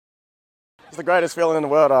It's the greatest feeling in the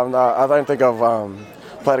world. I don't think I've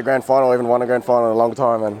played a grand final, or even won a grand final in a long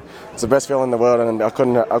time, and it's the best feeling in the world. And I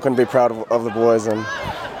couldn't be proud of the boys, and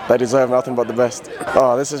they deserve nothing but the best.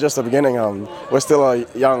 Oh, this is just the beginning. We're still a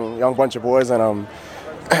young bunch of boys, and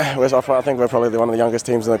I think we're probably one of the youngest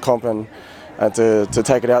teams in the comp, and to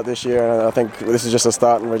take it out this year. And I think this is just a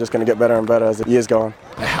start, and we're just going to get better and better as the years go on.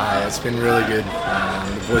 It's been really good.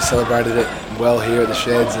 The boys celebrated it well here at the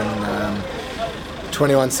Sheds, and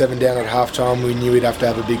 21-7 down at half-time. We knew we'd have to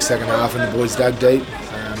have a big second half, and the boys dug deep,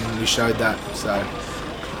 and we showed that. So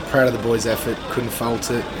proud of the boys' effort, couldn't fault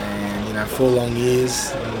it, and 4 long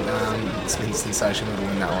years, and it's been sensational to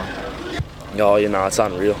win that one. Oh, it's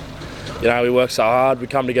unreal. We worked so hard. We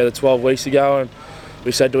come together 12 weeks ago, and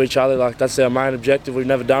we said to each other, like, that's our main objective. We've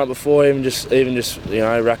never done it before, even just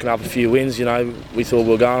racking up a few wins. We thought we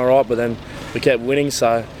were going all right, but then we kept winning.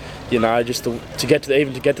 So, just to get to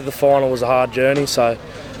the final was a hard journey. So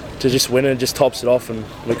to just win it just tops it off, and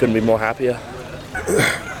we couldn't be more happier.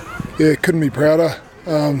 Yeah, couldn't be prouder.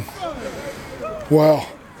 Wow,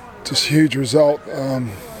 just a huge result. To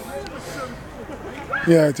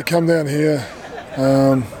come down here,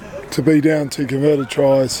 to be down 2 converted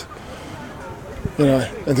tries,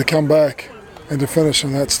 and to come back and to finish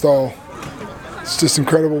in that style, it's just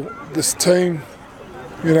incredible. This team,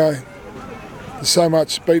 there's so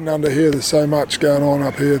much beaten under here, there's so much going on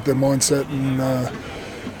up here, the mindset,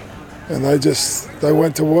 and they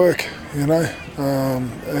went to work, and I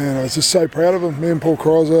was just so proud of them. Me and Paul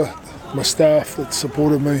Crozer, my staff that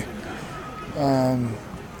supported me.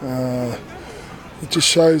 It just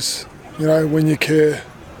shows, when you care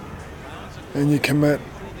and you commit,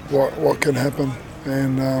 what can happen.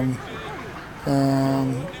 And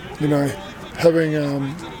having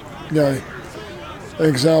an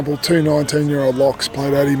example, 2 19-year-old locks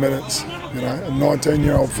played 80 minutes, a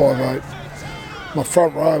 19-year-old 5'8". My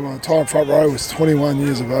entire front row was 21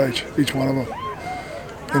 years of age, each one of them.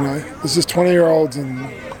 There's just 20-year-olds and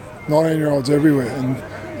 19-year-olds everywhere, and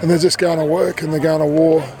they're just going to work and they're going to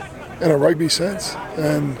war in a rugby sense,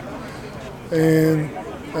 and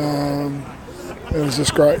it was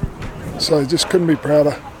just great. So just couldn't be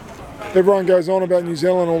prouder. Everyone goes on about New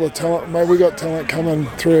Zealand, all the talent. Mate, we got talent coming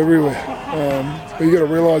through everywhere. But you got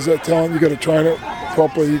to realise that talent. You got to train it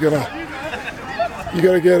properly. You got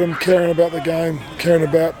to get them caring about the game, caring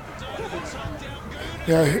about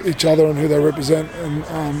each other and who they represent, and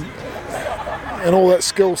all that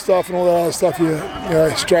skill stuff and all that other stuff.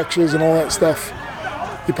 Structures and all that stuff.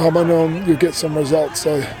 You pump into them, you get some results.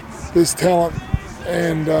 So there's talent,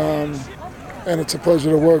 and it's a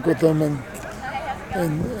pleasure to work with them and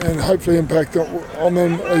hopefully impact on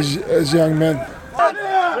them as young men.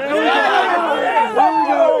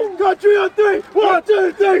 Country on 3, 1,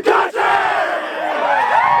 2, 3, country!